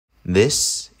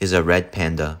This is a red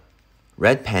panda.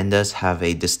 Red pandas have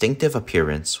a distinctive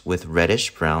appearance with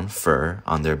reddish-brown fur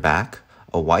on their back,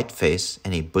 a white face,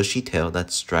 and a bushy tail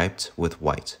that's striped with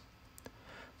white.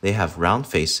 They have round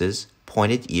faces,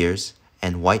 pointed ears,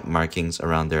 and white markings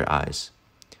around their eyes.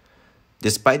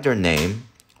 Despite their name,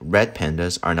 red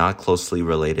pandas are not closely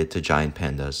related to giant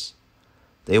pandas.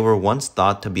 They were once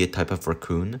thought to be a type of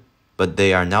raccoon, but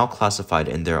they are now classified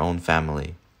in their own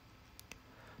family.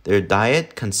 Their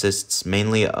diet consists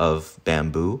mainly of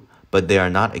bamboo, but they are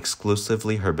not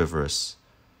exclusively herbivorous.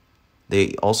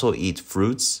 They also eat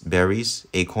fruits, berries,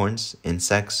 acorns,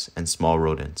 insects, and small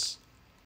rodents.